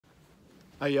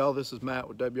Hey y'all, this is Matt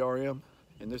with WRM.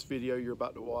 In this video you're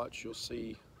about to watch, you'll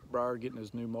see Briar getting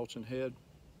his new mulching head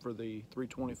for the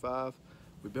 325.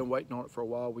 We've been waiting on it for a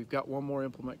while. We've got one more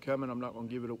implement coming. I'm not going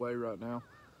to give it away right now,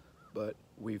 but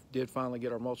we did finally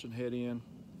get our mulching head in,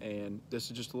 and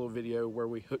this is just a little video where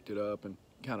we hooked it up and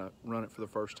kind of run it for the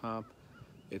first time.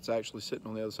 It's actually sitting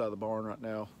on the other side of the barn right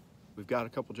now. We've got a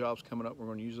couple jobs coming up we're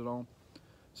going to use it on,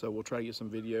 so we'll try to get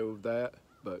some video of that,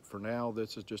 but for now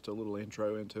this is just a little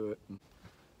intro into it.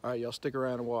 All right, y'all stick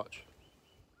around and watch.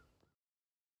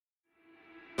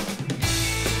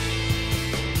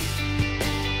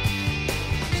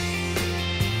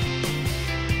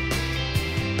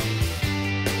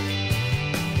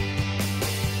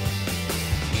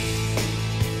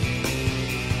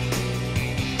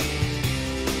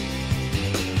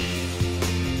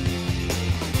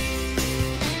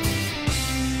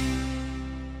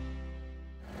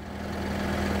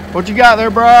 What you got there,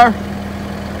 Briar?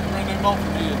 Brand new mulching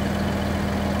head.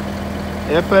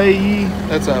 FAE,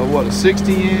 that's a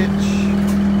 60-inch.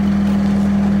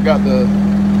 Got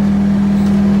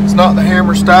it's not the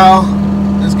hammer style.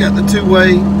 It's got the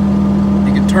two-way.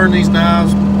 You can turn these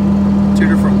knives two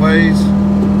different ways. It's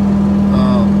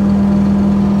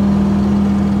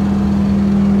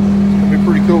gonna be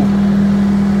pretty cool.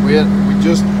 We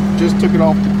just took it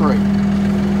off the crate.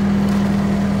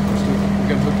 We're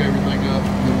gonna hook everything up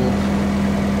and then we'll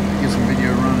get some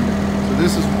video running. So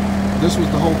this was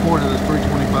the whole point of this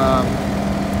 325,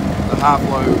 the high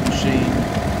flow machine,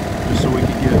 just so we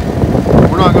could get,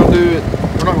 we're not going to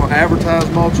advertise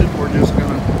mulching, we're just going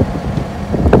to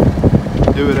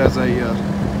do it as a,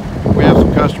 we have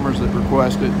some customers that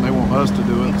request it and they want us to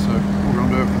do it, so we're going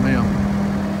to do it for them.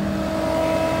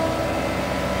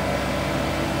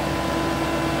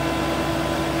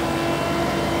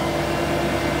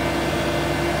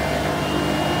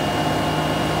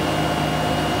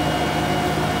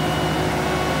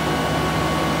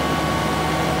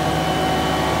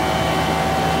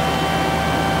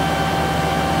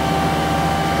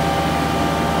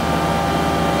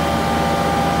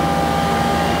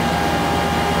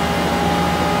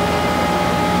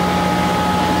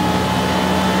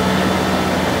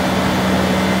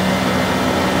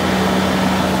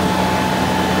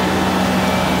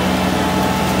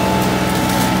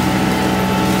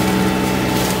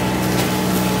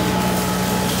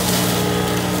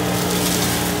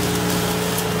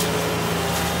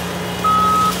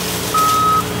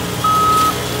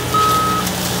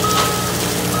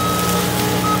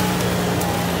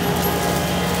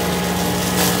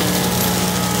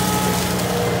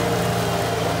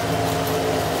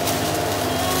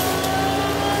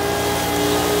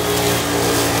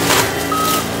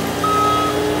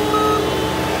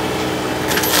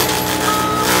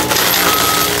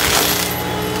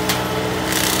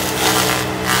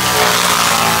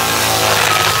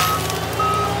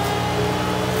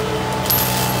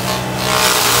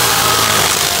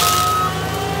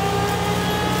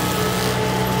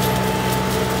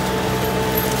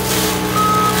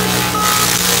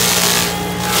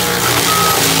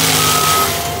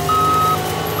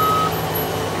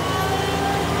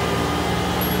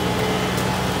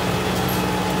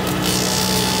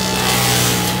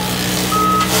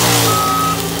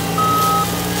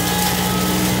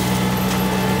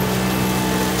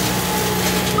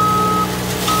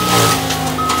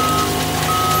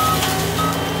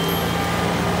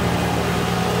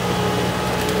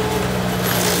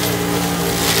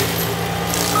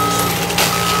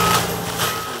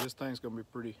 Thing's gonna be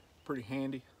pretty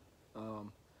handy.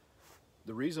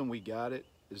 The reason we got it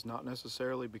is not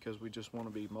necessarily because we just want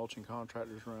to be mulching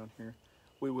contractors around here.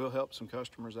 We will help some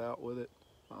customers out with it.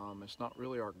 It's not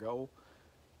really our goal,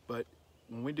 but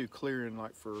when we do clearing,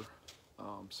 like for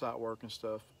site work and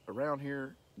stuff around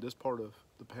here, this part of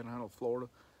the Panhandle of Florida,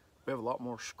 we have a lot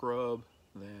more scrub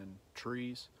than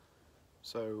trees,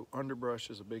 so underbrush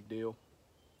is a big deal.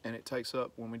 And it takes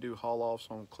up, when we do haul-offs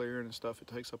on clearing and stuff, it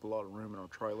takes up a lot of room in our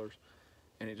trailers,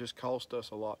 and it just costs us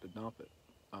a lot to dump it.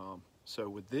 So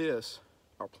with this,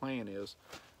 our plan is,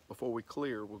 before we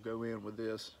clear, we'll go in with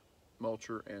this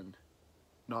mulcher and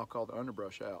knock all the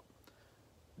underbrush out.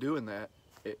 Doing that,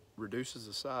 it reduces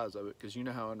the size of it, because you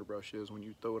know how underbrush is when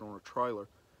you throw it on a trailer.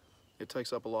 It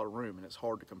takes up a lot of room, and it's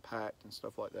hard to compact and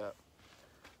stuff like that.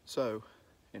 So,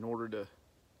 in order to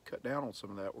cut down on some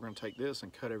of that, we're going to take this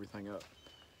and cut everything up.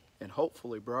 And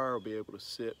hopefully Briar will be able to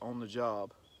sit on the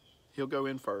job. He'll go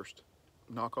in first,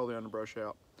 knock all the underbrush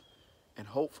out, and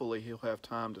hopefully he'll have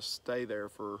time to stay there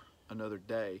for another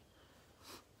day,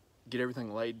 get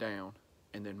everything laid down,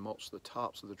 and then mulch the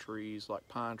tops of the trees, like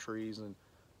pine trees and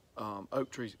oak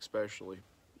trees especially.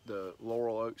 The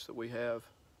laurel oaks that we have,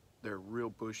 they're real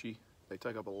bushy. They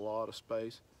take up a lot of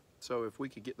space. So if we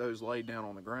could get those laid down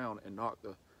on the ground and knock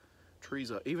the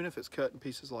trees up, even if it's cut in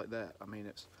pieces like that, I mean,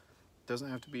 it doesn't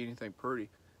have to be anything pretty.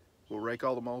 We'll rake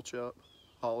all the mulch up,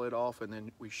 haul it off, and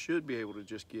then we should be able to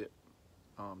just get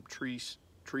tree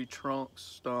trunks,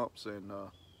 stumps, and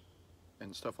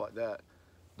stuff like that,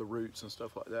 the roots and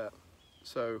stuff like that.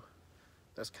 So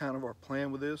that's kind of our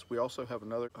plan with this. We also have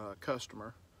another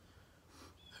customer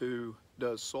who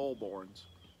does soil borings.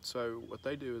 So what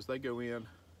they do is they go in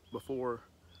before,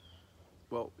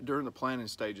 well, during the planning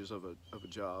stages of a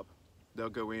job, they'll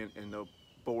go in and they'll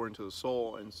bore into the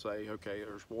soil and say, okay,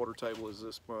 there's water table is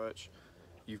this much.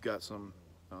 You've got some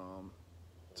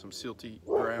silty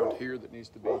ground here that needs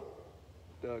to be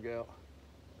dug out.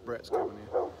 Brett's coming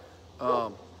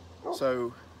in.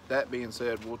 So that being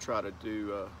said, we'll try to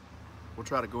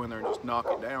go in there and just knock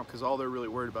it down, because all they're really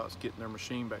worried about is getting their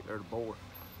machine back there to bore.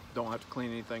 Don't have to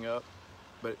clean anything up,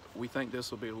 but we think this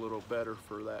will be a little better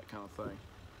for that kind of thing.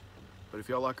 But if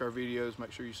y'all like our videos,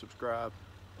 make sure you subscribe.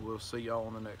 We'll see y'all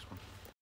on the next one.